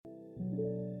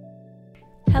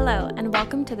Hello, and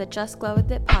welcome to the Just Glow With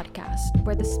It podcast,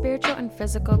 where the spiritual and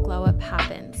physical glow up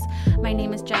happens. My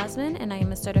name is Jasmine, and I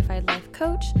am a certified life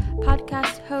coach,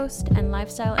 podcast host, and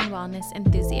lifestyle and wellness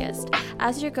enthusiast.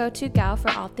 As your go-to gal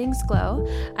for all things glow,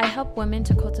 I help women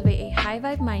to cultivate a high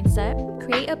vibe mindset,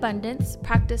 create abundance,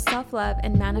 practice self-love,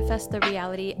 and manifest the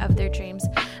reality of their dreams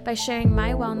by sharing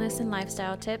my wellness and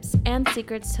lifestyle tips and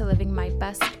secrets to living my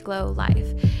best glow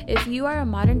life. If you are a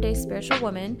modern day spiritual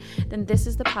woman, then this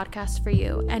is the podcast for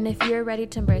you. And if you're ready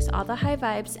to embrace all the high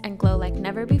vibes and glow like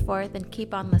never before, then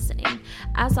keep on listening.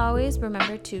 As always,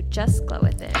 remember to just glow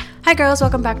with it. Hi girls,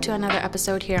 welcome back to another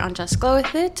episode here on Just Glow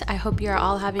With It. I hope you're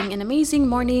all having an amazing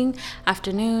morning,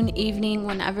 afternoon, evening,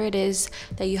 whenever it is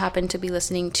that you happen to be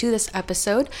listening to this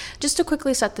episode. Just to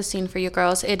quickly set the scene for you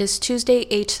girls, it is Tuesday,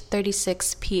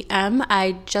 8:36 p.m.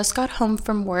 I just got home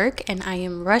from work and I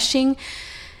am rushing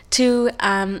to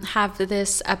have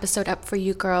this episode up for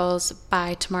you girls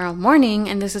by tomorrow morning,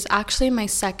 and this is actually my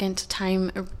second time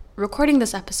recording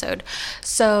this episode.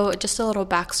 So just a little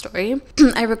backstory.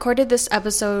 I recorded this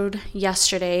episode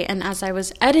yesterday, and as I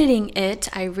was editing it,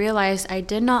 I realized I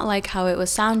did not like how it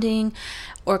was sounding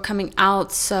or coming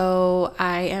out, so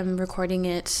I am recording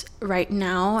it right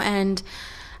now, and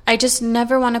I just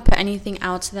never want to put anything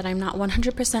out that I'm not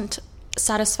 100%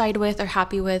 satisfied with or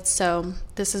happy with, so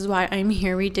this is why I'm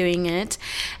here redoing it.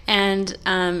 And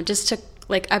just to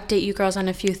update you girls on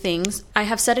a few things, I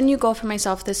have set a new goal for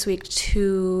myself this week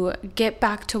to get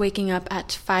back to waking up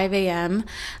at 5 a.m.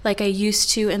 like I used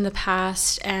to in the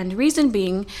past, and reason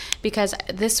being because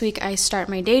this week I start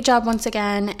my day job once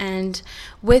again, and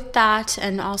with that,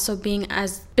 and also being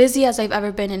as busy as I've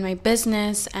ever been in my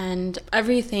business and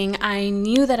everything, I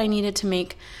knew that I needed to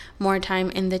make more time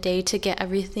in the day to get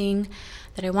everything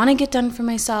that I want to get done for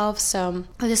myself. So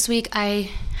this week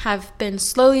I have been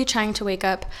slowly trying to wake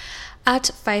up at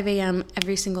 5 a.m.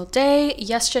 every single day.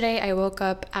 Yesterday I woke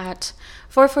up at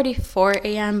 4:44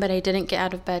 a.m. but I didn't get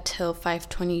out of bed till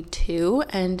 5:22,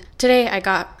 and today I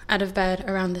got out of bed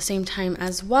around the same time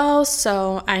as well.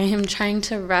 So I am trying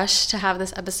to rush to have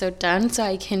this episode done so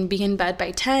I can be in bed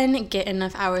by 10, get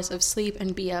enough hours of sleep,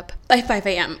 and be up by 5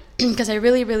 a.m. because I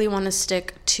really want to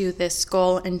stick to this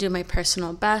goal and do my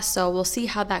personal best. So we'll see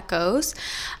how that goes.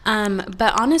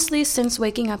 But honestly, since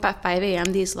waking up at 5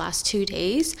 a.m. these last 2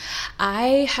 days,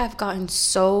 I have gotten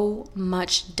so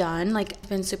much done. I've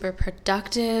been super productive.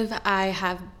 I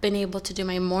have been able to do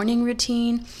my morning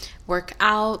routine, work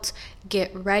out,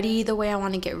 get ready the way I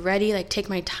want to get ready, take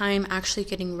my time actually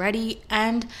getting ready,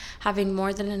 and having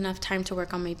more than enough time to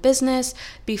work on my business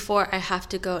before I have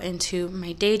to go into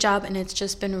my day job. And it's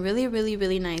just been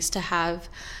really nice to have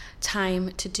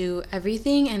time to do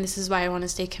everything, and this is why I want to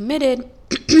stay committed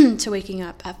to waking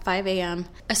up at 5 a.m.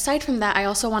 Aside from that, I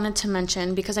also wanted to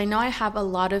mention, because I know I have a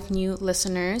lot of new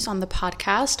listeners on the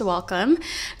podcast, welcome,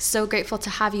 so grateful to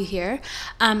have you here,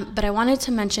 but I wanted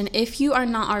to mention, if you are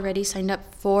not already signed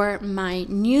up for my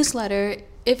newsletter,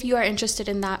 if you are interested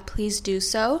in that, please do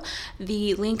so.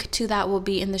 The link to that will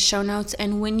be in the show notes.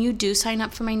 And when you do sign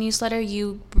up for my newsletter,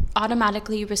 you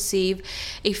automatically receive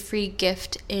a free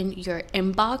gift in your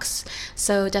inbox.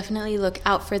 So definitely look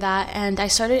out for that. And I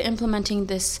started implementing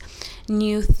this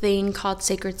new thing called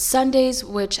Sacred Sundays,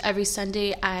 which every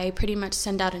Sunday I pretty much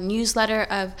send out a newsletter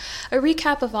of a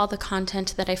recap of all the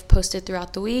content that I've posted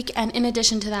throughout the week. And in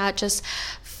addition to that, just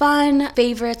fun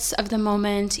favorites of the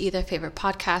moment, either favorite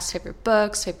podcasts, favorite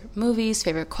books, favorite movies,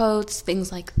 favorite quotes,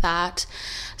 things like that.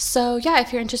 So yeah,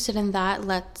 if you're interested in that,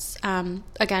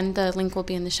 again, the link will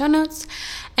be in the show notes.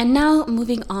 And now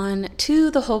moving on to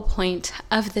the whole point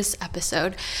of this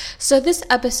episode. So this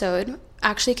episode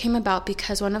actually came about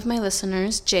because one of my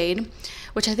listeners, Jade,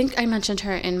 which I think I mentioned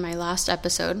her in my last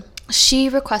episode, she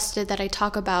requested that I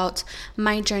talk about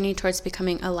my journey towards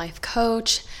becoming a life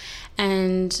coach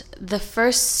and the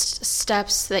first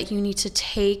steps that you need to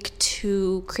take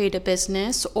to create a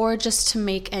business or just to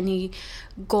make any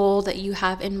goal that you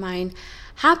have in mind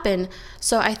happen.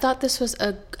 So I thought this was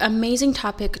an amazing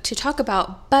topic to talk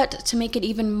about, but to make it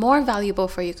even more valuable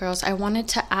for you girls, I wanted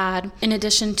to add, in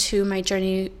addition to my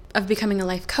journey of becoming a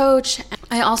life coach,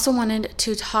 I also wanted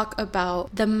to talk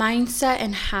about the mindset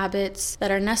and habits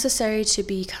that are necessary to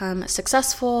become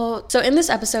successful. So in this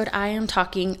episode, I am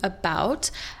talking about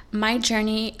my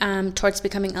journey towards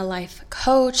becoming a life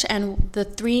coach and the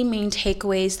 3 main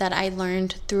takeaways that I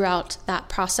learned throughout that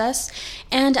process.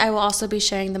 And I will also be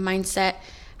sharing the mindset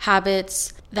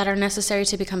habits that are necessary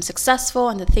to become successful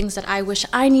and the things that I wish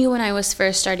I knew when I was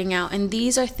first starting out. And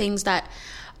these are things that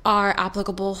are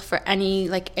applicable for any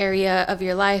area of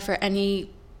your life or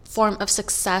any form of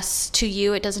success to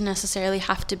you. It doesn't necessarily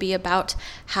have to be about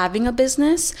having a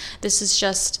business. This is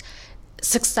just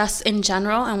success in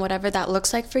general and whatever that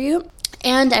looks like for you.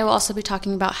 And I will also be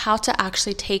talking about how to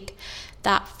actually take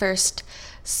that first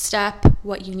step,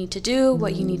 what you need to do,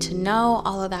 what you need to know,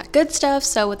 all of that good stuff.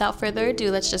 So without further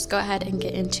ado, let's just go ahead and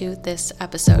get into this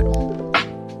episode.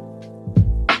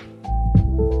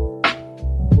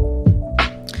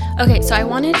 Okay, so I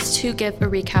wanted to give a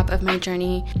recap of my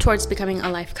journey towards becoming a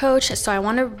life coach. So I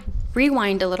want to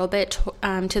rewind a little bit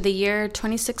to the year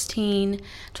 2016,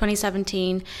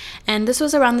 2017. And this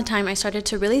was around the time I started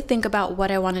to really think about what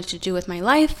I wanted to do with my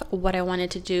life, what I wanted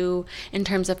to do in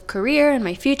terms of career and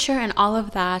my future and all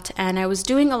of that. And I was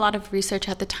doing a lot of research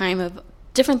at the time of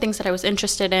different things that I was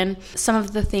interested in. Some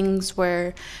of the things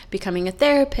were becoming a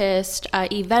therapist,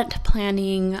 event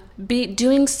planning,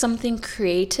 doing something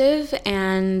creative.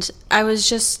 And I was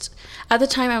just, at the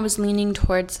time I was leaning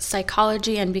towards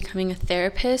psychology and becoming a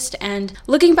therapist. And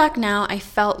looking back now, I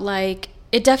felt like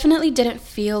it definitely didn't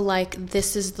feel like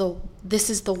this is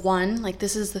the one, like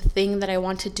this is the thing that I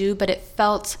want to do, but it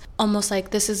felt almost like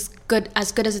this is good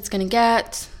as it's going to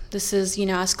get. This is,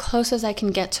 as close as I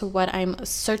can get to what I'm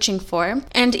searching for.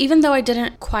 And even though I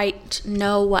didn't quite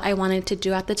know what I wanted to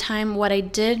do at the time, what I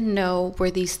did know were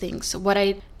these things. What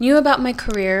I knew about my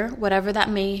career, whatever that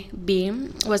may be,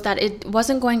 was that it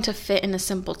wasn't going to fit in a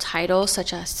simple title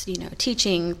such as,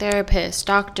 teaching, therapist,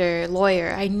 doctor,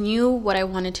 lawyer. I knew what I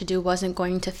wanted to do wasn't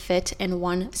going to fit in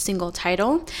one single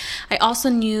title. I also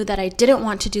knew that I didn't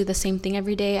want to do the same thing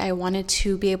every day. I wanted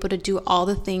to be able to do all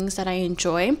the things that I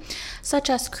enjoy, such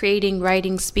as creating,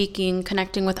 writing, speaking,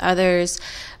 connecting with others,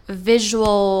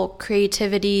 visual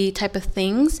creativity type of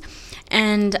things.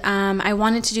 And I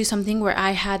wanted to do something where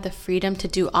I had the freedom to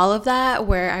do all of that,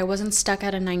 where I wasn't stuck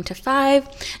at a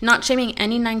 9-to-5, not shaming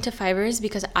any 9-to-5ers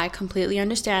because I completely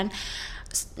understand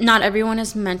not everyone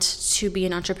is meant to be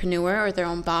an entrepreneur or their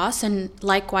own boss. And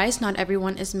likewise, not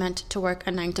everyone is meant to work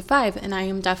a 9-to-5. And I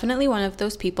am definitely one of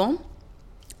those people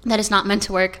that is not meant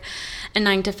to work a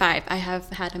 9-to-5. I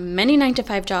have had many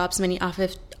 9-to-5 jobs, many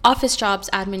office jobs,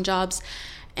 admin jobs,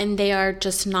 and they are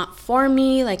just not for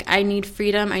me. Like, I need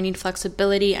freedom, I need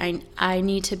flexibility, I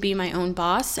need to be my own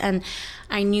boss, and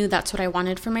I knew that's what I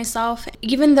wanted for myself.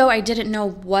 Even though I didn't know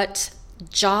what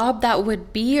job that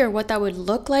would be or what that would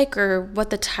look like or what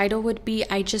the title would be,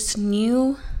 I just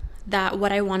knew that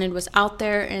what I wanted was out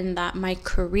there and that my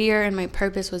career and my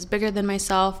purpose was bigger than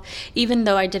myself. Even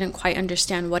though I didn't quite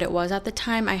understand what it was at the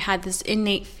time, I had this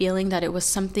innate feeling that it was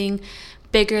something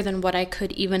bigger than what I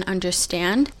could even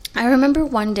understand. I remember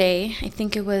one day, I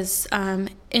think it was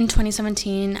in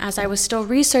 2017, as I was still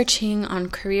researching on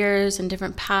careers and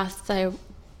different paths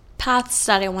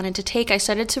that I wanted to take, I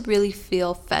started to really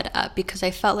feel fed up because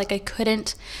I felt like I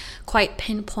couldn't quite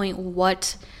pinpoint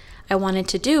what I wanted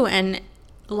to do. And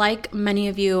like many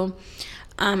of you,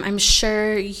 I'm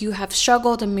sure you have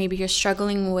struggled, and maybe you're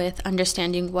struggling with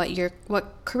understanding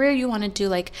what career you want to do.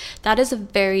 Like, that is a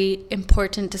very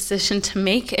important decision to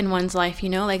make in one's life,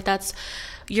 like that's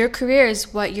your career is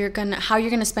how you're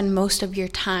gonna spend most of your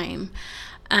time.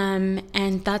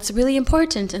 And that's really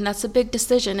important, and that's a big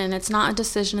decision, and it's not a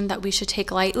decision that we should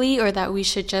take lightly or that we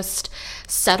should just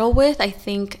settle with. I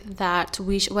think that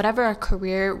whatever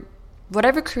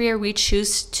career we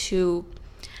choose to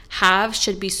have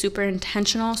should be super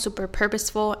intentional, super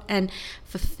purposeful, and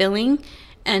fulfilling,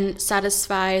 and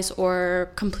satisfies or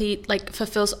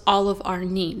fulfills all of our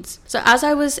needs. So as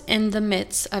I was in the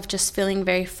midst of just feeling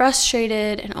very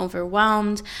frustrated and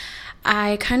overwhelmed,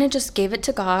 I kind of just gave it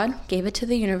to God, gave it to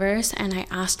the universe, and I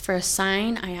asked for a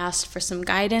sign. I asked for some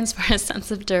guidance, for a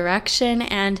sense of direction,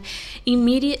 and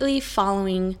immediately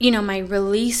following, my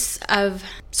release of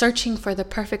searching for the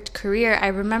perfect career, I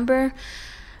remember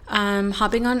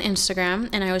hopping on Instagram,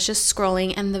 and I was just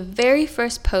scrolling, and the very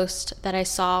first post that I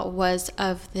saw was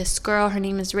of this girl. Her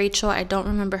name is Rachel. I don't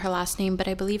remember her last name, but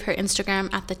I believe her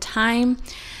Instagram at the time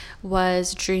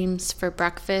was Dreams for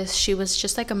Breakfast. She was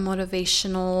just like a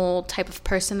motivational type of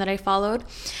person that I followed,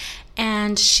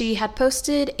 and she had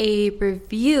posted a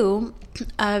review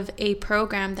of a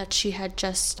program that she had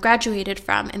just graduated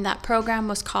from, and that program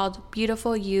was called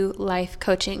Beautiful You Life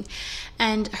Coaching.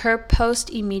 And her post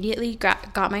immediately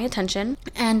got my attention,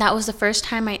 and that was the first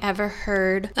time I ever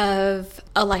heard of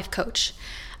a life coach.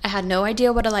 I had no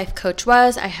idea what a life coach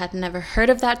was. I had never heard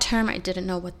of that term. I didn't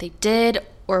know what they did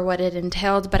or what it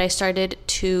entailed, but I started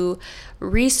to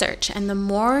research. And the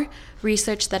more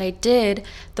research that I did,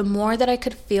 the more that I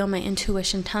could feel my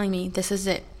intuition telling me, this is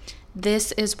it.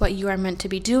 This is what you are meant to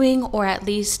be doing, or at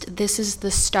least this is the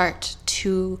start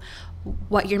to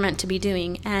what you're meant to be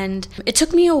doing. And it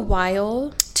took me a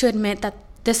while to admit that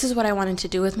this is what I wanted to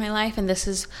do with my life, and this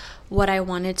is what I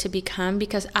wanted to become,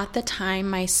 because at the time,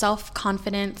 my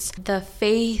self-confidence, the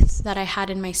faith that I had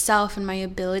in myself and my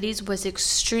abilities was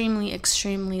extremely,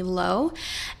 extremely low.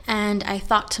 And I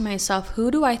thought to myself,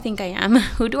 who do I think I am?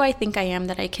 Who do I think I am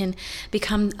that I can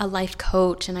become a life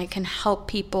coach and I can help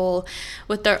people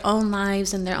with their own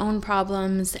lives and their own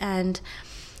problems? And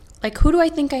like, who do I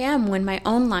think I am when my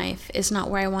own life is not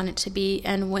where I want it to be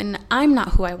and when I'm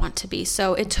not who I want to be?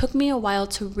 So it took me a while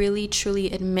to really,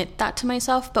 truly admit that to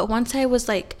myself. But once I was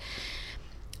like,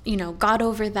 got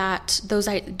over that, those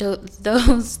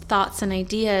thoughts and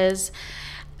ideas,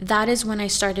 that is when I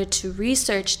started to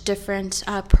research different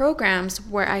programs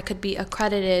where I could be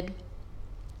accredited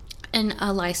in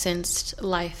a licensed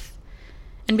life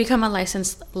and become a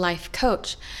licensed life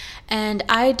coach. And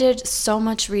I did so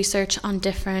much research on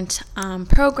different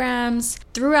programs.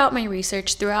 Throughout my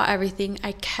research, throughout everything,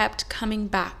 I kept coming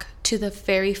back to the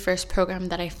very first program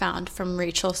that I found from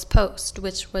Rachel's post,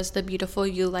 which was the Beautiful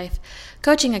You Life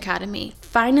Coaching Academy.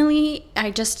 Finally, I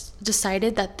just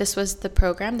decided that this was the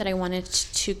program that I wanted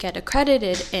to get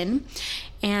accredited in.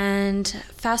 And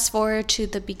fast forward to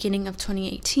the beginning of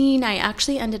 2018, I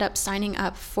actually ended up signing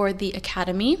up for the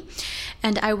academy,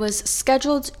 and I was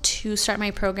scheduled to start my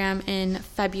program in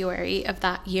February of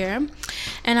that year.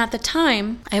 And at the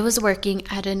time, I was working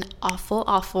at an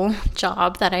awful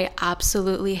job that I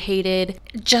absolutely hated.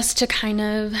 Just to kind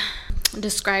of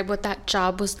describe what that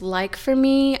job was like for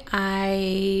me,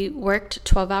 I worked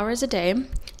 12 hours a day.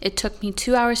 It took me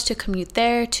 2 hours to commute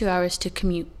there, 2 hours to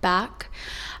commute back.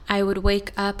 I would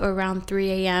wake up around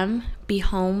 3 a.m., be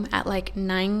home at like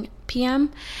 9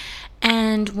 p.m.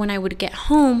 And when I would get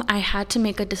home, I had to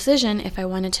make a decision if I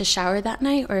wanted to shower that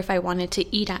night or if I wanted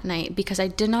to eat at night, because I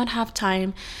did not have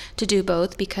time to do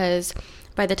both, because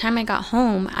by the time I got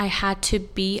home, I had to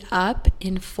be up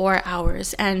in 4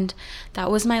 hours. And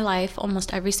that was my life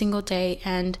almost every single day.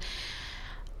 And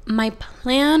my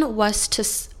plan was to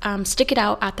stick it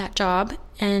out at that job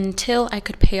until I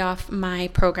could pay off my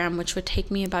program, which would take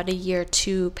me about a year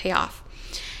to pay off.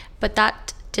 But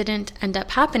that didn't end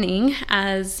up happening,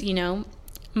 as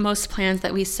most plans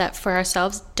that we set for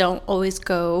ourselves don't always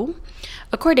go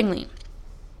accordingly.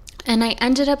 And I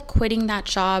ended up quitting that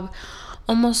job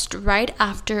almost right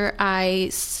after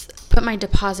I put my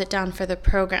deposit down for the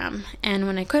program. And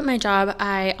when I quit my job,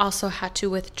 I also had to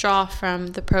withdraw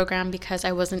from the program because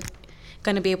I wasn't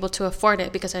going to be able to afford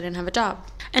it because I didn't have a job.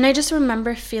 And I just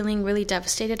remember feeling really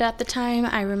devastated at the time.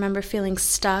 I remember feeling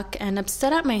stuck and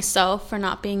upset at myself for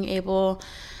not being able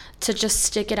to just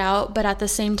stick it out. But at the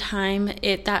same time,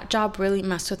 that job really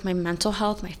messed with my mental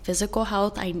health, my physical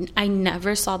health. I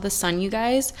never saw the sun, you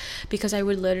guys, because I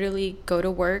would literally go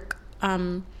to work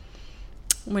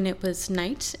when it was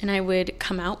night, and I would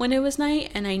come out when it was night,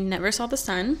 and I never saw the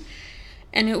sun.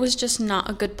 And it was just not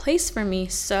a good place for me.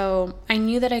 So I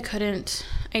knew that I couldn't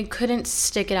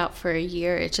stick it out for a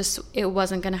year. It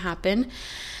wasn't going to happen.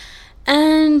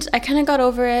 And I kind of got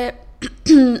over it.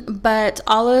 But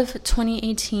all of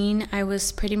 2018, I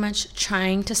was pretty much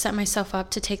trying to set myself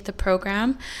up to take the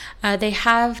program. They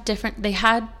had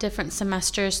different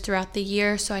semesters throughout the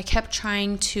year. So I kept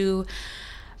trying to,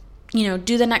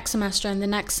 do the next semester and the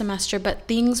next semester, but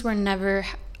things were never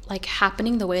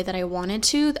happening the way that I wanted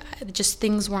to. Just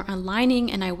things weren't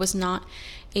aligning, and I was not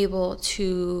able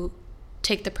to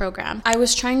take the program. I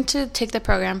was trying to take the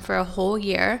program for a whole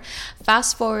year.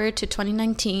 Fast forward to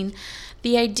 2019,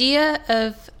 the idea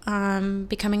of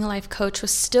becoming a life coach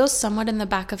was still somewhat in the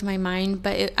back of my mind,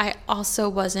 but I also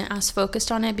wasn't as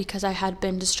focused on it because I had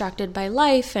been distracted by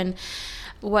life and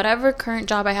whatever current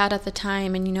job I had at the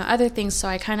time and, other things. So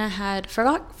I kind of had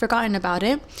forgotten about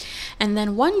it. And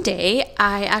then one day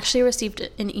I actually received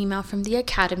an email from the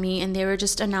academy, and they were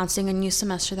just announcing a new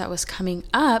semester that was coming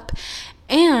up.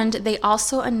 And they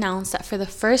also announced that for the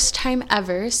first time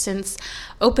ever since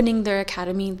opening their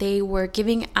academy, they were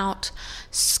giving out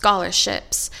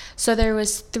scholarships. So there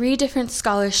was 3 different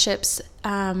scholarships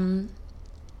that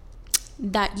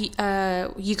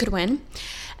you could win.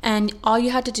 And all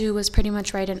you had to do was pretty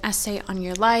much write an essay on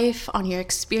your life, on your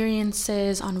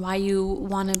experiences, on why you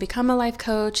want to become a life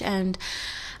coach. And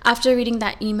after reading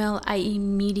that email, I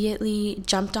immediately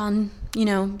jumped on,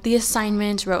 the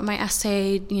assignment, wrote my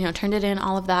essay, turned it in,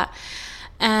 all of that.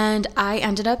 And I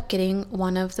ended up getting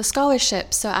one of the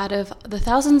scholarships. So out of the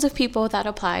thousands of people that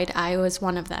applied, I was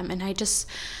one of them. And I just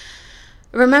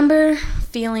remember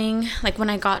feeling like when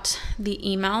I got the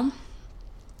email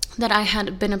that I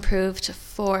had been approved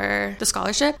for the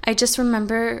scholarship, I just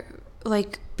remember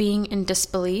being in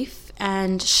disbelief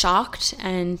and shocked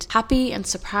and happy and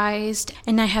surprised.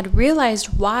 And I had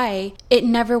realized why it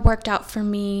never worked out for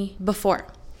me before.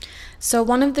 So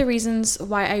one of the reasons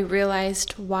why I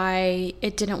realized why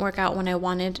it didn't work out when I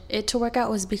wanted it to work out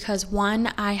was because,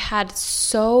 one, I had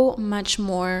so much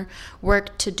more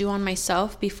work to do on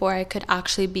myself before I could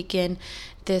actually begin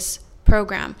this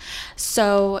program.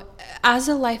 So as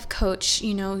a life coach,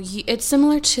 it's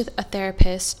similar to a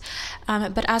therapist,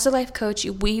 but as a life coach,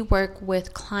 we work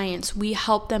with clients. We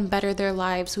help them better their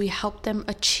lives. We help them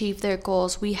achieve their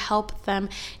goals. We help them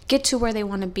get to where they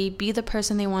want to be the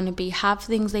person they want to be, have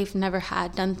things they've never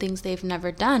had, done things they've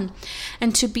never done.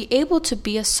 And to be able to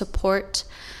be a support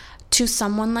to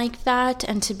someone like that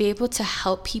and to be able to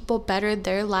help people better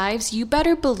their lives, you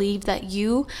better believe that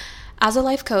you, as a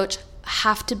life coach,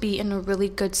 have to be in a really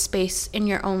good space in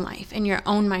your own life, in your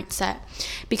own mindset.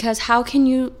 Because how can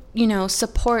you,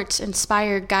 support,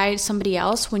 inspire, guide somebody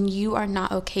else when you are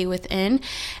not okay within?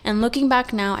 And looking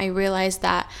back now, I realized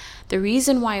that the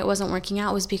reason why it wasn't working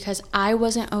out was because I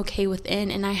wasn't okay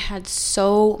within, and I had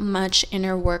so much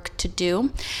inner work to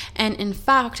do. And in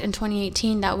fact, in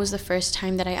 2018, that was the first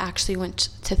time that I actually went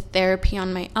to therapy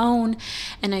on my own,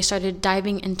 and I started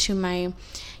diving into my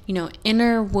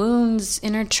inner wounds,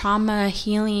 inner trauma,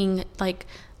 healing. Like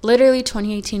literally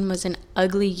 2018 was an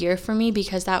ugly year for me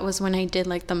because that was when I did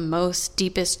like the most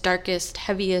deepest, darkest,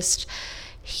 heaviest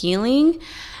healing.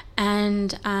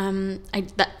 And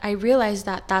I realized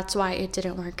that that's why it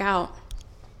didn't work out.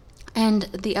 And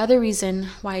the other reason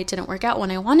why it didn't work out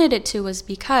when I wanted it to was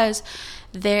because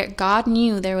God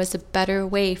knew there was a better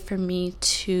way for me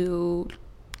to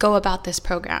go about this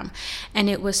program, and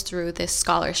it was through this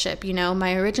scholarship.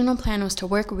 My original plan was to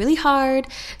work really hard,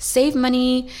 save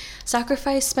money,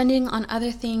 sacrifice spending on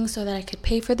other things so that I could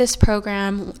pay for this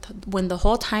program, when the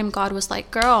whole time God was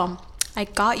like, girl, I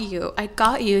got you,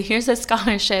 here's a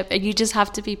scholarship, and you just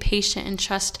have to be patient and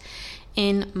trust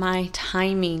in my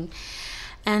timing.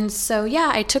 And so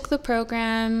I took the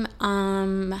program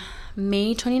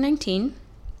May 2019.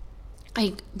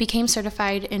 I became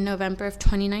certified in November of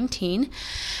 2019,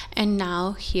 and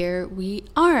now here we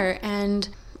are. And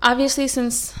obviously for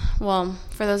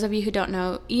those of you who don't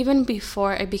know, even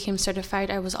before I became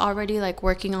certified, I was already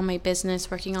working on my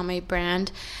business, working on my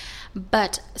brand.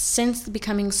 But since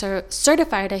becoming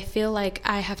certified, I feel like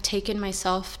I have taken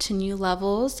myself to new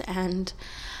levels and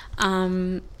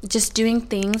just doing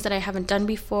things that I haven't done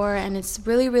before. And it's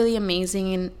really, really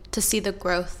amazing to see the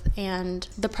growth and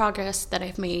the progress that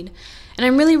I've made. And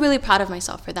I'm really, really proud of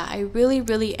myself for that. I really,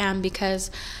 really am,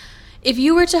 because if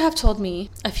you were to have told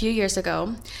me a few years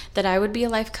ago that I would be a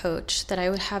life coach, that I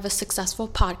would have a successful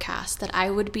podcast, that I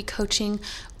would be coaching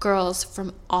girls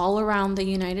from all around the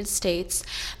United States,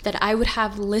 that I would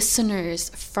have listeners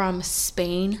from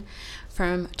Spain,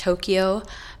 from Tokyo,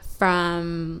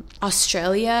 from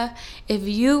Australia, if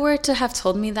you were to have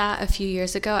told me that a few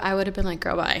years ago, I would have been like,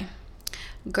 girl,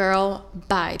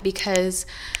 bye. Because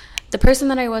the person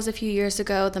that I was a few years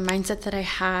ago, the mindset that I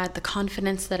had, the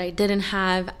confidence that I didn't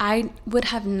have, I would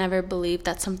have never believed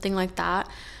that something like that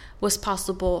was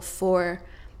possible for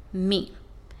me.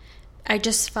 I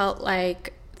just felt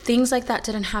like things like that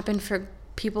didn't happen for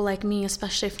people like me,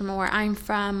 especially from where I'm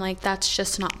from. That's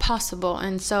just not possible.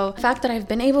 And so the fact that I've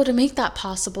been able to make that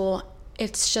possible,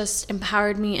 it's just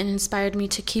empowered me and inspired me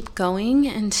to keep going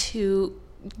and to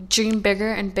dream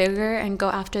bigger and bigger and go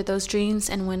after those dreams.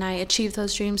 And when I achieve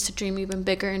those dreams, to dream even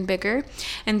bigger and bigger.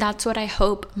 And that's what I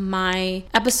hope my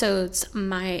episodes,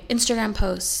 my Instagram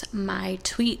posts, my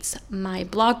tweets, my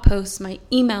blog posts, my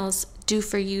emails do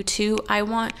for you too. I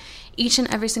want each and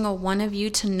every single one of you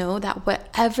to know that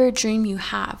whatever dream you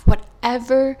have,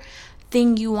 whatever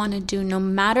thing you want to do, no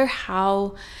matter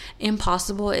how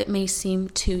impossible it may seem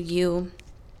to you,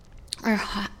 or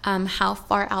how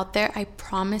far out there, I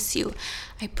promise you,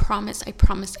 it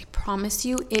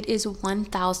is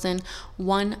 1,000,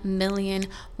 1,000,000,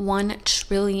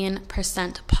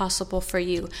 1,000,000,000% possible for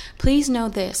you. Please know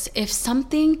this: if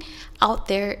something out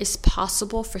there is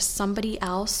possible for somebody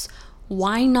else,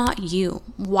 why not you?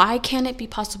 Why can't it be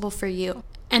possible for you?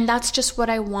 And that's just what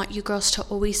I want you girls to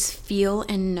always feel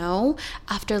and know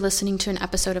after listening to an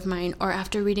episode of mine, or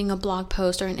after reading a blog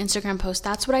post or an Instagram post.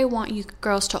 That's what I want you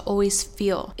girls to always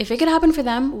feel. If it could happen for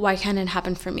them, why can't it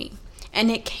happen for me? And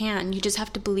it can. You just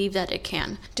have to believe that it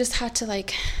can. Just had to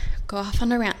go off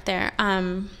on a rant there. I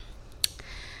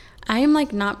am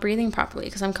not breathing properly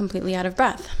because I'm completely out of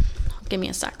breath. Give me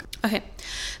a sec. Okay,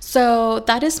 so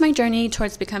that is my journey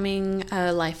towards becoming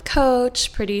a life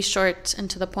coach, pretty short and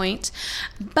to the point.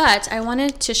 But I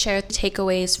wanted to share the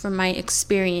takeaways from my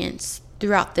experience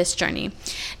throughout this journey,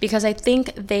 because I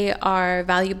think they are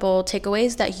valuable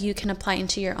takeaways that you can apply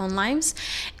into your own lives.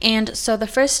 And so the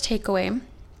first takeaway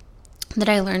that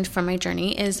I learned from my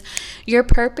journey is your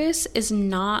purpose is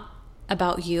not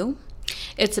about you.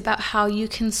 It's about how you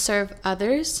can serve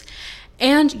others.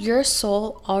 And your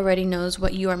soul already knows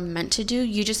what you are meant to do.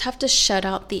 You just have to shut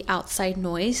out the outside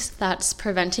noise that's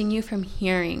preventing you from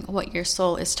hearing what your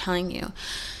soul is telling you.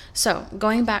 So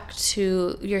going back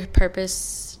to your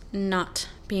purpose not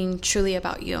being truly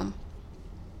about you.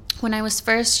 When I was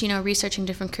first, researching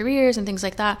different careers and things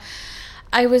like that,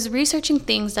 I was researching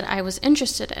things that I was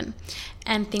interested in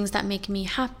and things that make me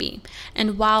happy.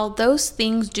 And while those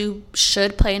things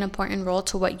should play an important role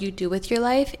to what you do with your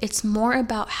life, it's more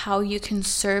about how you can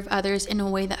serve others in a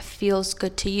way that feels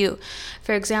good to you.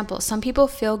 For example, some people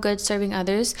feel good serving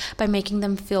others by making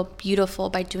them feel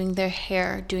beautiful, by doing their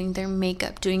hair, doing their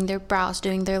makeup, doing their brows,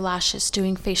 doing their lashes,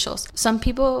 doing facials. Some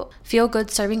people feel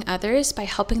good serving others by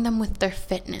helping them with their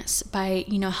fitness, by,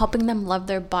 helping them love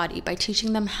their body, by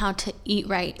teaching them how to eat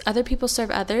right. Other people serve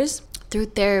others through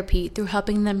therapy, through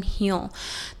helping them heal,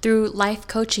 through life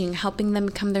coaching, helping them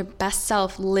become their best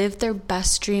self, live their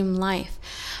best dream life.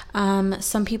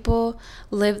 Some people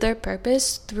live their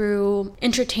purpose through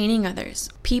entertaining others.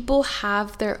 People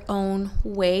have their own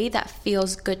way that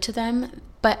feels good to them.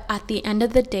 But at the end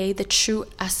of the day, the true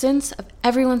essence of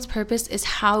everyone's purpose is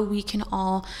how we can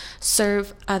all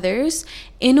serve others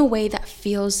in a way that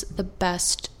feels the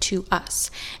best to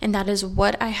us. And that is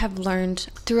what I have learned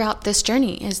throughout this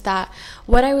journey, is that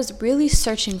what I was really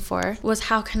searching for was,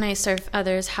 how can I serve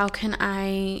others? How can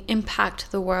I impact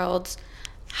the world?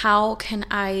 How can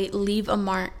I leave a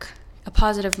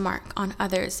positive mark on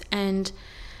others? And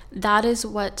that is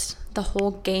what the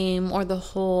whole game or the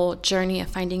whole journey of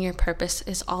finding your purpose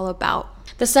is all about.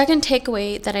 The second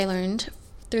takeaway that I learned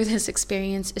through this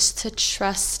experience is to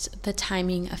trust the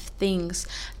timing of things.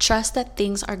 Trust that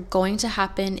things are going to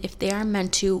happen if they are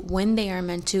meant to, when they are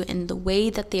meant to, in the way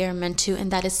that they are meant to,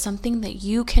 and that is something that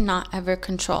you cannot ever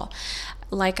control.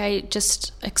 Like I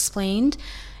just explained,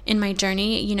 in my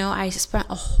journey, I spent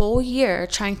a whole year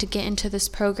trying to get into this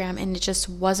program and it just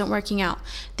wasn't working out.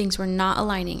 Things were not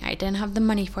aligning. I didn't have the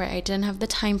money for it. I didn't have the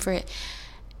time for it.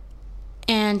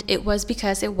 And it was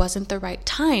because it wasn't the right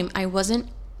time. I wasn't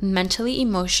mentally,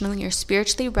 emotionally, or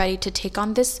spiritually ready to take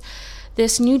on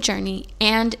this new journey.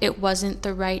 And it wasn't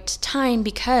the right time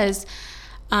because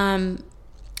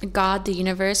God, the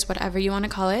universe, whatever you want to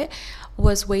call it,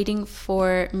 was waiting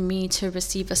for me to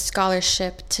receive a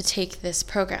scholarship to take this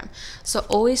program. So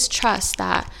always trust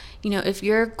that, if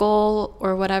your goal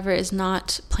or whatever is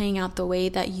not playing out the way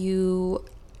that you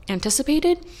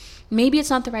anticipated, maybe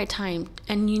it's not the right time.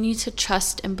 And you need to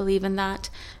trust and believe in that.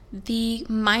 The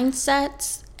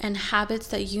mindsets and habits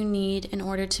that you need in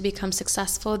order to become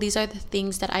successful, these are the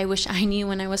things that I wish I knew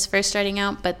when I was first starting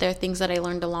out, but they're things that I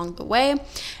learned along the way.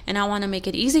 And I want to make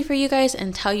it easy for you guys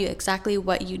and tell you exactly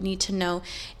what you need to know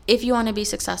if you want to be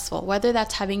successful, whether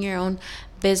that's having your own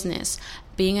business,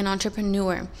 being an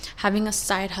entrepreneur, having a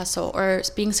side hustle, or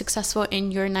being successful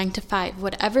in your 9-to-5.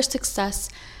 Whatever success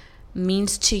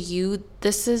means to you,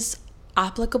 this is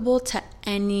applicable to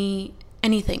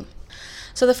anything.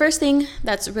 So the first thing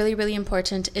that's really, really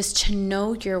important is to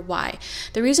know your why.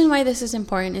 The reason why this is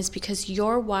important is because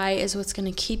your why is what's going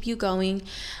to keep you going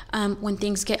when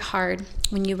things get hard,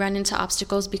 when you run into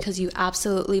obstacles, because you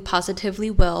absolutely positively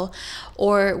will,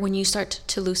 or when you start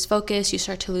to lose focus, you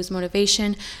start to lose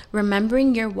motivation.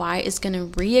 Remembering your why is going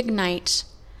to reignite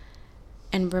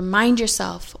and remind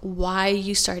yourself why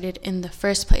you started in the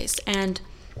first place. And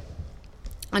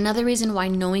another reason why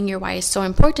knowing your why is so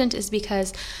important is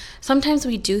because sometimes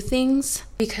we do things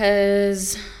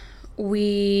because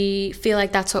we feel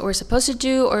like that's what we're supposed to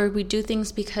do, or we do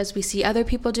things because we see other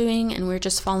people doing and we're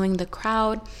just following the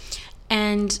crowd.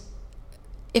 And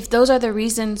if those are the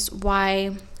reasons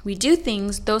why we do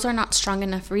things, those are not strong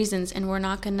enough reasons, and we're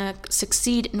not going to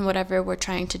succeed in whatever we're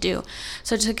trying to do.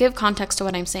 So to give context to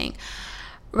what I'm saying,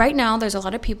 right now there's a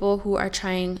lot of people who are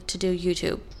trying to do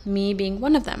YouTube, me being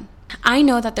one of them. I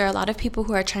know that there are a lot of people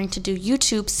who are trying to do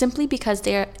YouTube simply because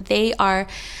they are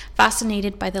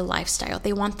fascinated by the lifestyle.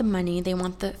 They want the money, they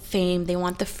want the fame, they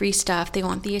want the free stuff, they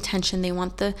want the attention, they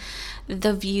want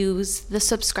the views, the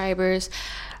subscribers.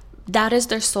 That is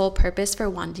their sole purpose for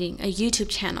wanting a YouTube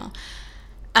channel.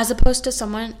 As opposed to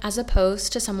someone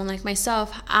like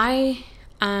myself, I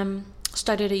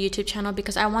started a YouTube channel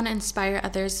because I want to inspire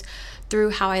others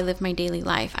through how I live my daily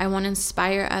life. I want to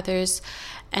inspire others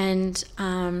and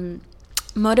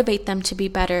motivate them to be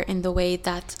better in the way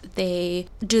that they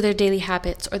do their daily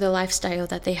habits or the lifestyle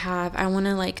that they have. I want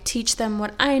to like teach them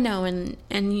what I know and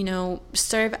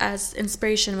serve as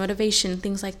inspiration, motivation,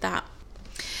 things like that.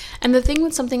 And the thing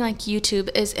with something like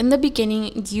YouTube is in the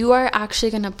beginning, you are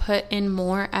actually going to put in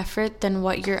more effort than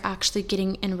what you're actually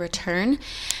getting in return.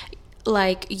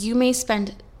 Like you may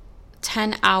spend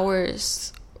 10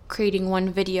 hours creating one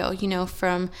video,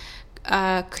 from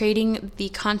creating the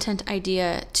content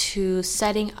idea to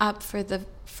setting up for the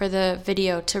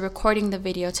video, to recording the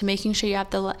video, to making sure you have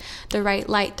the right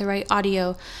light, the right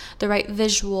audio, the right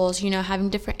visuals, having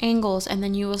different angles, and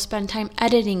then you will spend time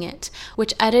editing it,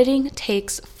 which editing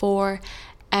takes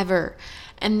forever.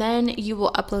 And then you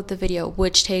will upload the video,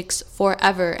 which takes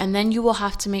forever. And then you will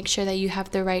have to make sure that you have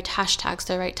the right hashtags,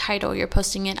 the right title, you're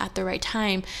posting it at the right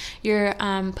time, you're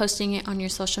posting it on your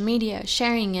social media,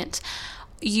 sharing it.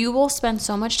 You will spend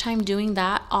so much time doing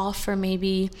that, all for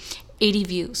maybe 80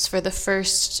 views for the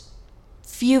first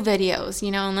few videos,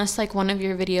 unless like one of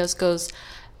your videos goes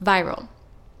viral.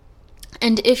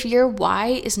 And if your why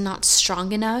is not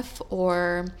strong enough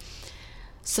or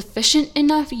sufficient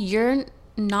enough, you're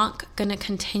not going to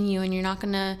continue, and you're not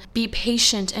going to be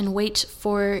patient and wait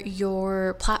for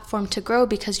your platform to grow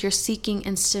because you're seeking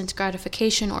instant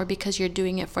gratification or because you're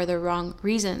doing it for the wrong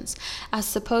reasons.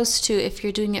 As opposed to if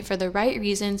you're doing it for the right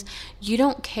reasons, you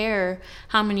don't care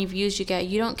how many views you get.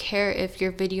 You don't care if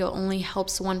your video only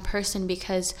helps one person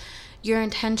because your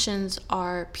intentions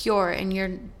are pure and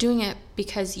you're doing it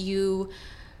because you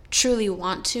truly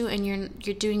want to, and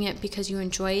you're doing it because you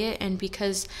enjoy it, and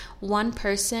because one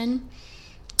person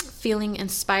feeling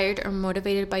inspired or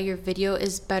motivated by your video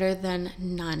is better than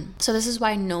none. So this is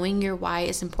why knowing your why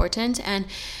is important. And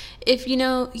if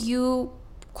you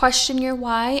question your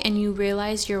why and you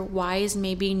realize your why is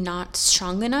maybe not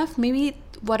strong enough, maybe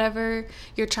whatever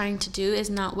you're trying to do is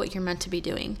not what you're meant to be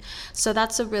doing. So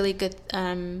that's a really good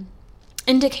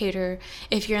indicator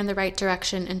if you're in the right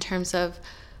direction in terms of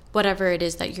whatever it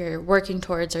is that you're working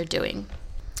towards or doing.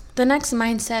 The next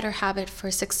mindset or habit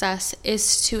for success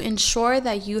is to ensure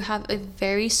that you have a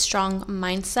very strong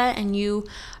mindset and you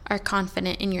are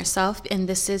confident in yourself, and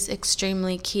this is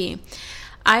extremely key.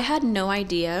 I had no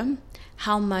idea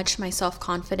how much my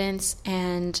self-confidence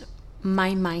and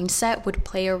my mindset would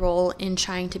play a role in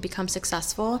trying to become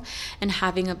successful and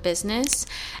having a business.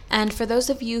 And for those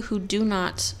of you who do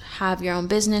not have your own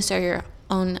business or your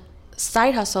own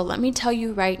side hustle, let me tell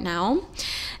you right now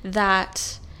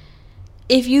that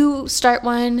if you start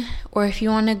one, or if you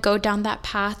want to go down that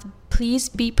path, please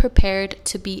be prepared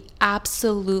to be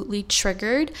absolutely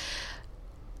triggered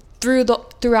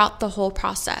throughout the whole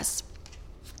process.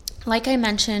 Like I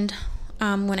mentioned,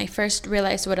 when I first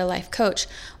realized what a life coach,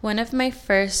 one of my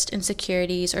first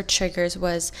insecurities or triggers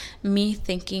was me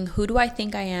thinking, who do I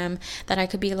think I am, that I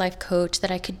could be a life coach,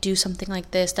 that I could do something like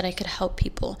this, that I could help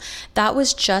people. That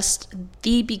was just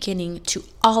the beginning to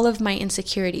all of my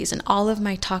insecurities and all of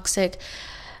my toxic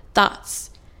thoughts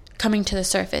coming to the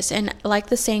surface. And like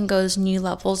the saying goes, new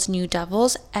levels, new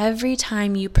devils. Every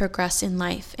time you progress in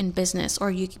life, in business,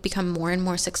 or you become more and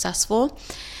more successful,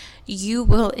 you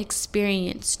will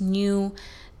experience new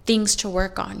things to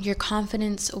work on. Your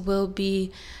confidence will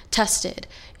be tested.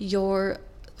 Your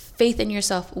faith in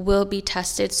yourself will be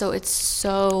tested. So it's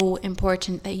so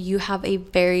important that you have a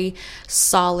very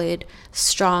solid,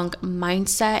 strong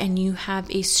mindset, and you have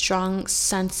a strong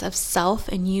sense of self,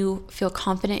 and you feel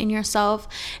confident in yourself.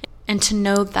 And to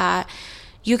know that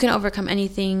you can overcome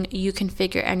anything, you can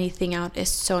figure anything out is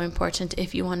so important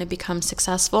if you want to become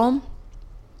successful.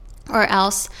 Or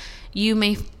else you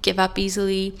may give up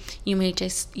easily. You may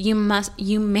just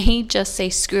say,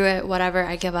 screw it, whatever,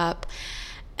 I give up.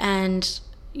 And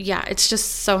yeah, it's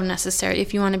just so necessary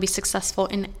if you want to be successful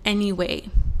in any way,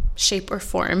 shape, or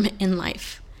form in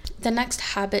life. The next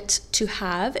habit to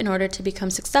have in order to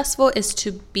become successful is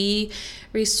to be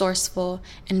resourceful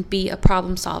and be a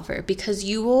problem solver, because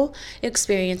you will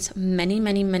experience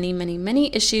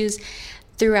many issues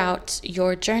throughout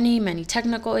your journey, many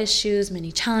technical issues,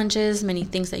 many challenges, many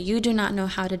things that you do not know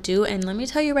how to do. And let me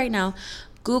tell you right now,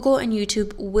 Google and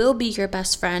YouTube will be your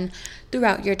best friend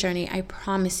throughout your journey. I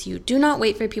promise you. Do not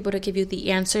wait for people to give you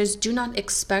the answers. Do not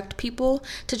expect people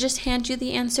to just hand you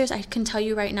the answers. I can tell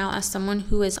you right now, as someone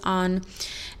who is on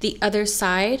the other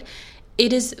side,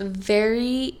 it is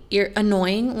very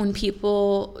annoying when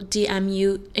people DM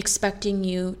you expecting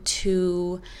you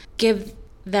to give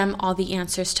them all the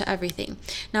answers to everything.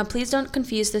 Now, please don't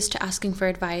confuse this to asking for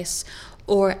advice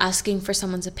or asking for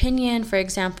someone's opinion. For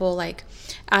example, like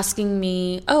asking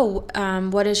me,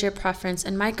 what is your preference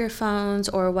in microphones,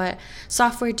 or what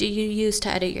software do you use to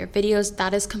edit your videos?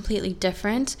 That is completely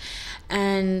different,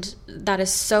 and that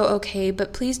is so okay.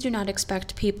 But please do not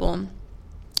expect people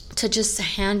to just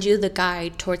hand you the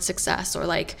guide towards success, or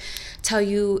like tell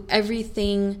you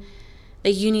everything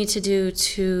that you need to do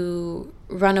to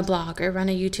run a blog or run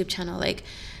a YouTube channel. Like,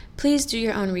 please do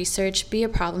your own research, be a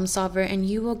problem solver, and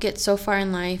you will get so far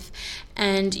in life,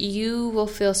 and you will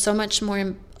feel so much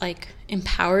more like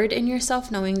empowered in yourself,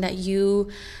 knowing that you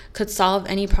could solve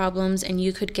any problems and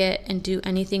you could get and do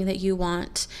anything that you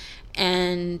want.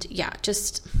 And yeah,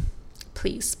 just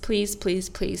please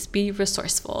be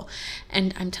resourceful.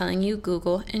 And I'm telling you,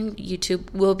 Google and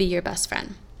YouTube will be your best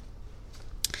friend.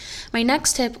 My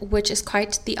next tip, which is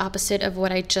quite the opposite of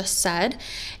what I just said,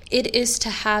 it is to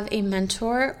have a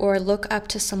mentor or look up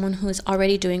to someone who is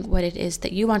already doing what it is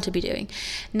that you want to be doing.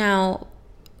 Now,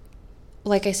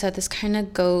 like I said, this is kind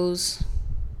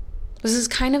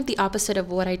of the opposite of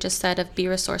what I just said, of be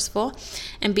resourceful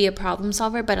and be a problem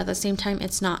solver, but at the same time,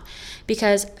 it's not.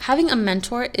 Because having a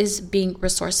mentor is being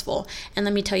resourceful. And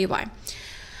let me tell you why.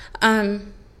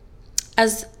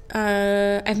 As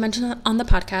I've mentioned on the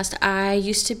podcast, I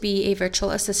used to be a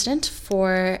virtual assistant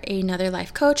for another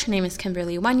life coach. Her name is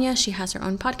Kimberly Wanya. She has her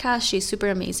own podcast. She's super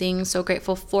amazing. So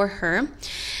grateful for her.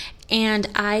 And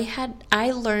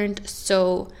I learned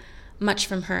so much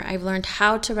from her. I've learned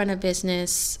how to run a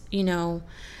business, in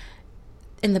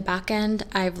the back end.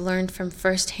 I've learned from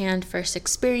first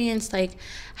experience, like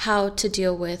how to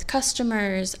deal with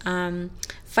customers,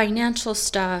 financial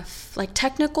stuff, like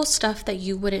technical stuff that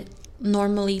you wouldn't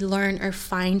normally learn or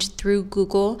find through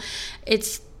Google.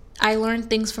 I learned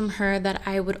things from her that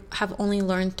I would have only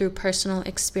learned through personal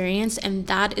experience, and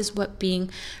that is what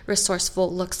being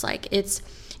resourceful looks like. It's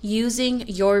using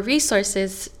your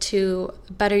resources to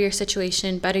better your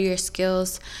situation, better your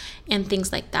skills, and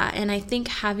things like that. And I think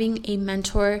having a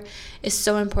mentor is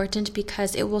so important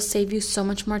because it will save you so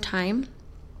much more time,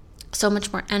 so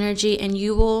much more energy, and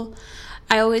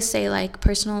I always say, like,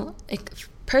 personal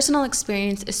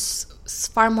experience is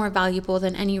far more valuable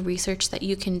than any research that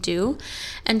you can do.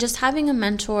 And just having a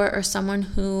mentor or someone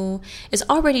who is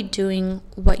already doing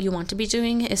what you want to be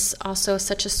doing is also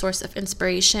such a source of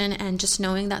inspiration. And just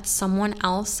knowing that someone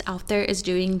else out there is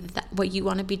doing what you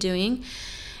want to be doing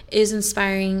is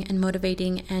inspiring and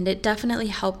motivating. And it definitely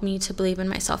helped me to believe in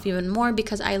myself even more,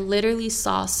 because I literally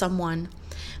saw someone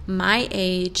my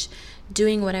age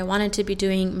doing what I wanted to be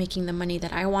doing, making the money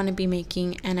that I want to be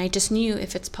making. And I just knew,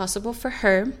 if it's possible for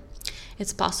her,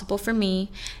 it's possible for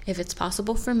me. If it's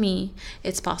possible for me,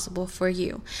 it's possible for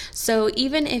you. So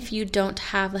even if you don't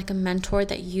have like a mentor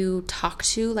that you talk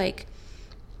to, like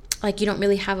you don't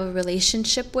really have a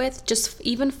relationship with, just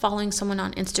even following someone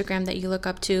on Instagram that you look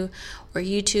up to, or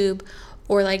YouTube,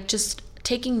 or like just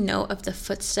taking note of the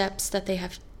footsteps that they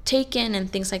have taken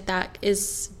and things like that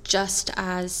is just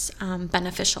as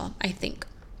beneficial, I think.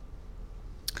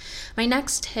 My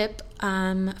next tip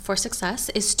for success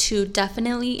is to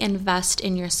definitely invest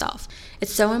in yourself.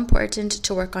 It's so important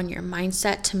to work on your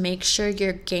mindset, to make sure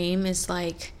your game is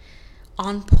like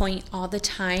on point all the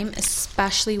time,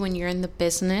 especially when you're in the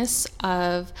business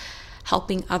of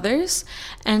helping others.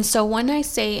 And so when I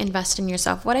say invest in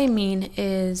yourself, what I mean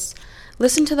is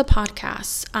listen to the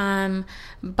podcasts,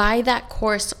 buy that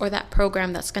course or that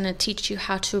program that's going to teach you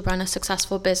how to run a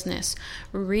successful business,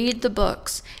 read the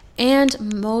books, and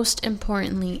most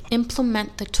importantly,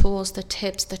 implement the tools, the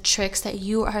tips, the tricks that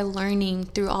you are learning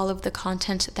through all of the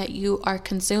content that you are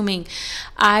consuming.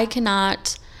 I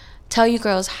cannot tell you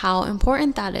girls how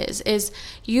important that is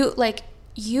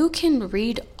you can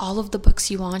read all of the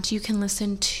books you want, you can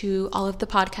listen to all of the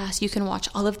podcasts, you can watch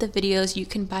all of the videos, you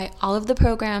can buy all of the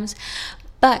programs,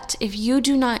 but if you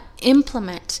do not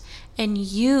implement and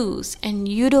use and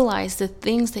utilize the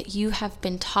things that you have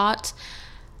been taught,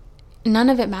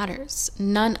 none of it matters.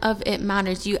 None of it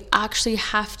matters. You actually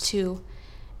have to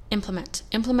implement.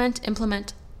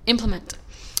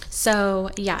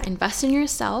 So yeah, invest in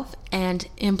yourself and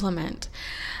implement.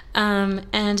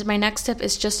 And my next tip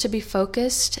is just to be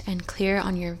focused and clear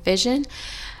on your vision,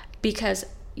 because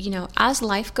as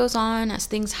life goes on, as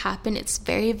things happen, it's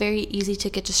very, very easy to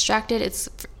get distracted. It's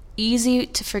easy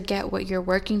to forget what you're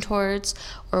working towards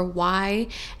or why.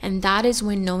 And that is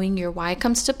when knowing your why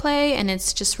comes to play. And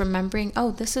it's just remembering,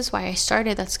 this is why I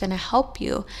started. That's going to help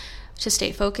you to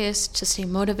stay focused, to stay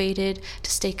motivated, to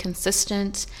stay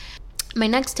consistent. My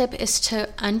next tip is to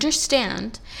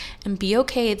understand and be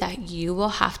okay that you will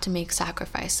have to make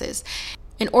sacrifices.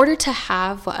 in order to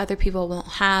have what other people won't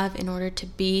have, in order to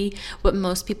be what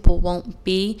most people won't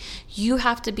be, you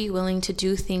have to be willing to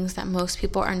do things that most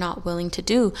people are not willing to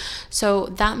do. So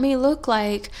that may look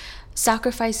like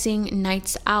sacrificing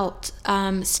nights out,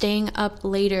 staying up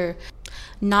later,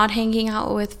 not hanging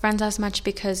out with friends as much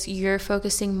because you're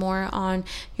focusing more on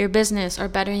your business or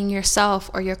bettering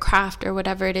yourself or your craft or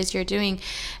whatever it is you're doing.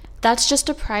 That's just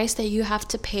a price that you have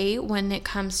to pay when it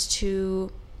comes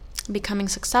to becoming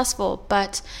successful.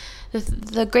 But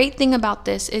the great thing about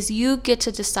this is you get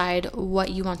to decide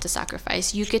what you want to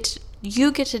sacrifice. You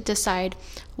get to decide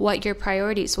what your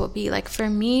priorities will be. Like for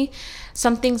me,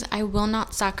 some things I will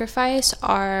not sacrifice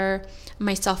are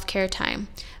my self-care time,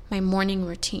 my morning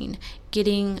routine,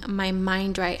 getting my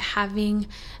mind right, having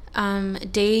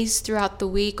days throughout the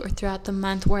week or throughout the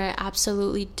month where I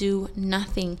absolutely do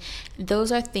nothing.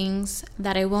 Those are things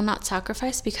that I will not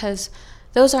sacrifice because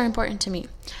those are important to me.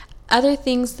 Other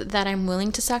things that I'm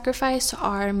willing to sacrifice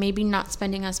are maybe not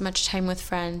spending as much time with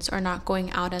friends or not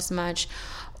going out as much,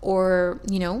 or,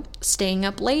 staying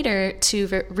up later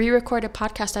to re-record a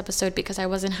podcast episode because I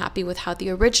wasn't happy with how the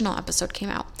original episode came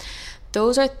out.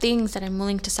 Those are things that I'm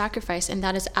willing to sacrifice, and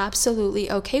that is absolutely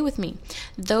okay with me.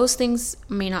 Those things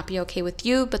may not be okay with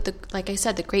you, but like I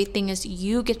said, the great thing is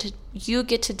you get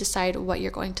to decide what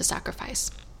you're going to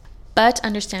sacrifice. But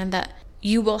understand that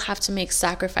you will have to make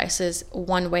sacrifices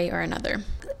one way or another.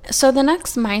 So the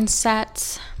next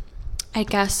mindset, I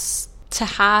guess, to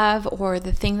have, or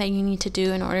the thing that you need to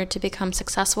do in order to become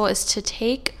successful, is to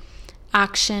take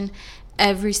action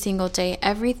every single day.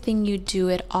 Everything you do,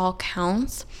 it all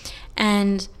counts.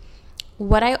 And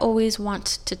what I always want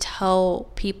to tell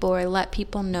people or let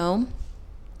people know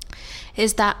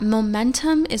is that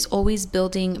momentum is always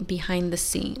building behind the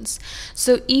scenes.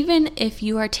 So even if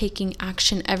you are taking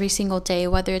action every single day,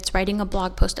 whether it's writing a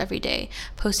blog post every day,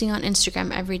 posting on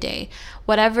Instagram every day,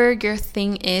 whatever your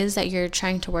thing is that you're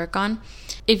trying to work on,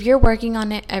 if you're working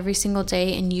on it every single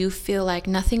day and you feel like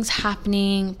nothing's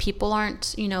happening, people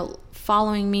aren't,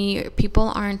 following me,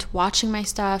 people aren't watching my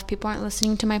stuff, people aren't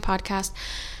listening to my podcast,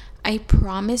 I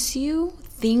promise you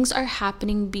things are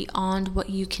happening beyond what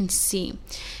you can see.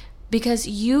 Because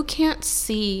you can't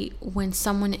see when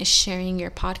someone is sharing your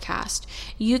podcast.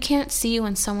 You can't see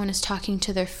when someone is talking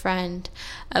to their friend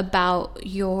about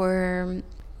your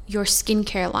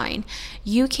skincare line.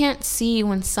 You can't see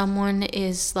when someone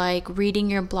is like reading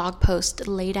your blog post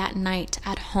late at night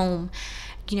at home,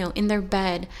 in their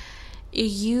bed.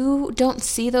 You don't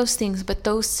see those things, but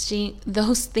those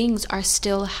things are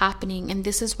still happening. And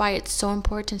this is why it's so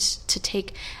important to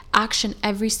take action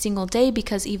every single day,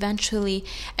 because eventually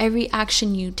every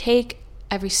action you take,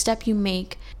 every step you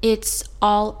make, it's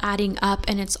all adding up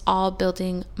and it's all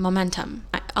building momentum.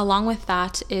 Along with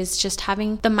that is just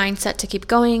having the mindset to keep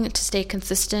going, to stay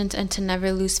consistent, and to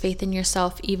never lose faith in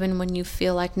yourself, even when you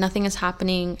feel like nothing is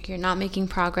happening, you're not making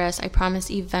progress. I promise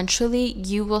eventually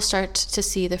you will start to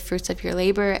see the fruits of your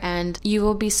labor and you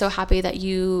will be so happy that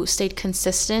you stayed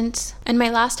consistent. And my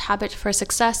last habit for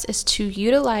success is to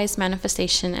utilize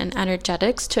manifestation and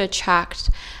energetics to attract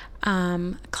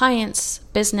clients,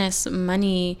 business,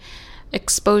 money,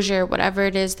 exposure, whatever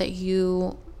it is that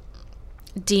you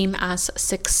deem as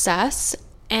success.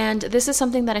 And this is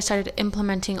something that I started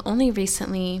implementing only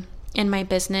recently in my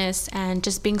business, and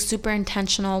just being super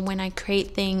intentional when I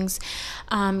create things,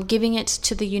 giving it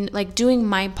to doing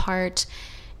my part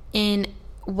in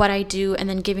what I do and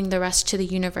then giving the rest to the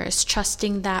universe,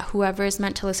 trusting that whoever is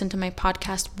meant to listen to my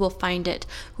podcast will find it,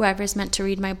 whoever is meant to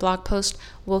read my blog post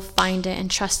will find it, and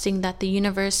trusting that the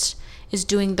universe is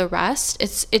doing the rest.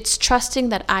 It's trusting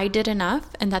that I did enough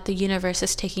and that the universe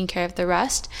is taking care of the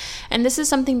rest. And this is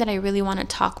something that I really want to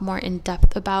talk more in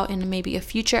depth about in maybe a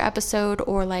future episode,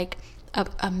 or like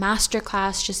a master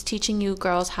class, just teaching you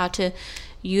girls how to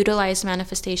utilize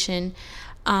manifestation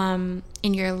in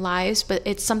your lives. But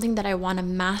it's something that I want to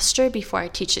master before I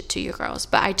teach it to you girls.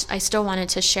 But I still wanted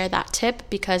to share that tip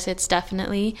because it's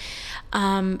definitely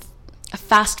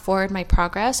fast forward my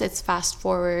progress. It's fast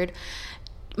forward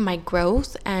my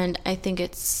growth, and I think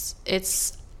it's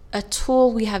a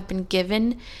tool we have been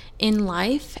given in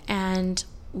life, and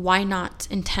why not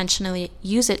intentionally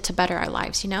use it to better our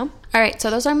lives, All right,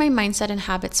 so those are my mindset and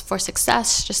habits for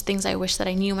success, just things I wish that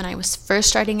I knew when I was first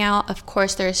starting out. Of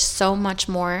course, there's so much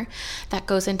more that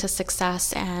goes into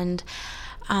success and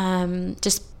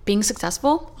just being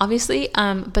successful, obviously,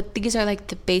 but these are like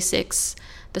the basics,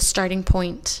 the starting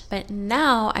point. But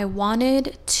now I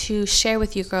wanted to share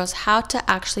with you girls how to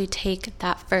actually take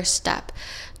that first step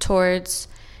towards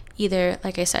either,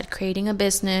 like I said, creating a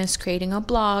business, creating a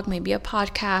blog, maybe a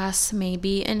podcast,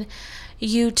 maybe an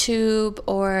YouTube,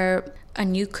 or a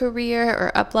new career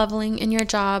or up-leveling in your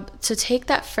job, to take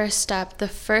that first step, the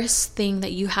first thing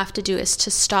that you have to do is to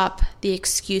stop the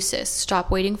excuses. Stop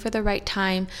waiting for the right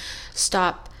time.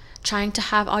 Stop trying to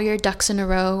have all your ducks in a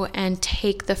row and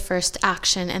take the first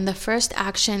action. And the first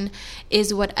action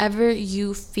is whatever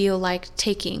you feel like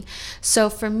taking. So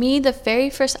for me, the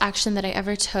very first action that I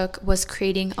ever took was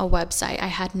creating a website. I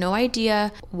had no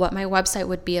idea what my website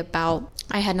would be about.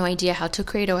 I had no idea how to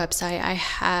create a website. I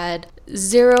had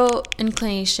zero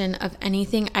inclination of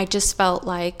anything. I just felt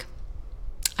like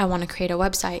I want to create a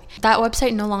website. That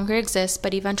website no longer exists,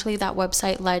 but eventually that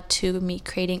website led to me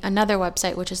creating another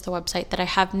website, which is the website that I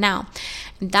have now.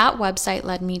 And that website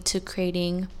led me to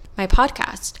creating my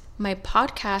podcast. My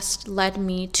podcast led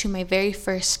me to my very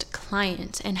first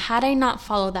client. And had I not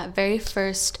followed that very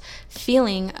first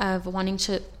feeling of wanting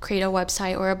to create a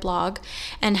website or a blog,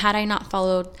 and had I not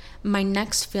followed my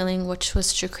next feeling, which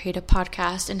was to create a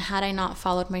podcast, and had I not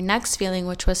followed my next feeling,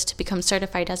 which was to become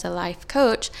certified as a life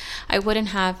coach, I wouldn't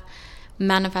have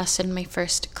manifested my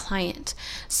first client.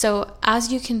 So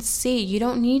as you can see, you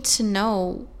don't need to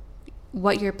know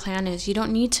what your plan is. You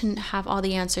don't need to have all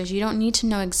the answers. You don't need to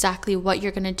know exactly what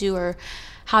you're going to do or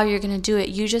how you're going to do it.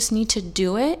 You just need to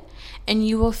do it, and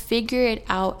you will figure it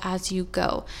out as you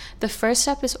go. The first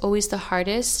step is always the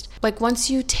hardest. Like once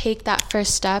you take that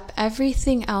first step,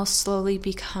 everything else slowly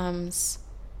becomes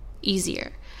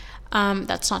easier.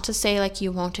 That's not to say like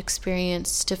you won't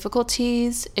experience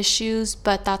difficulties, issues,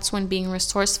 but that's when being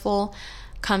resourceful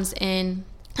comes in,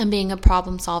 and being a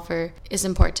problem solver is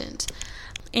important.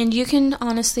 And you can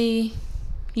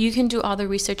do all the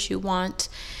research you want.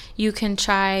 You can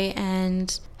try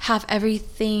and have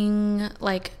everything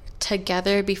like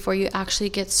together before you actually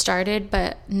get started,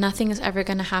 but nothing is ever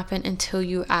going to happen until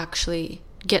you actually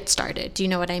get started. Do you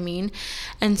know what I mean?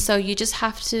 And so you just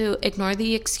have to ignore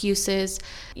the excuses.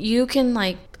 You can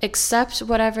like accept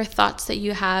whatever thoughts that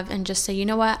you have and just say, you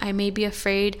know what, I may be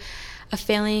afraid of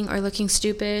failing or looking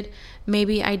stupid.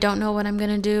 Maybe I don't know what I'm going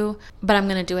to do, but I'm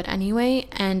going to do it anyway.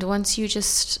 And once you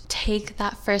just take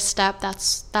that first step,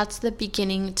 that's the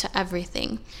beginning to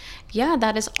everything. Yeah,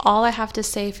 that is all I have to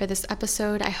say for this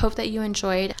episode. I hope that you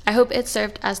enjoyed. I hope it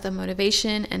served as the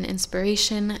motivation and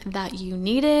inspiration that you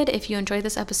needed. If you enjoyed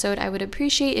this episode, I would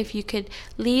appreciate if you could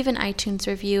leave an iTunes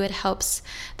review. It helps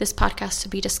this podcast to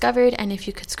be discovered. And if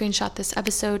you could screenshot this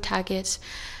episode,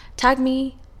 tag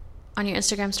me on your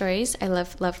Instagram stories. I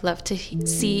love to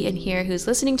see and hear who's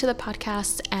listening to the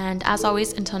podcast. And as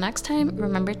always, until next time,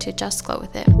 remember to just glow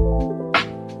with it.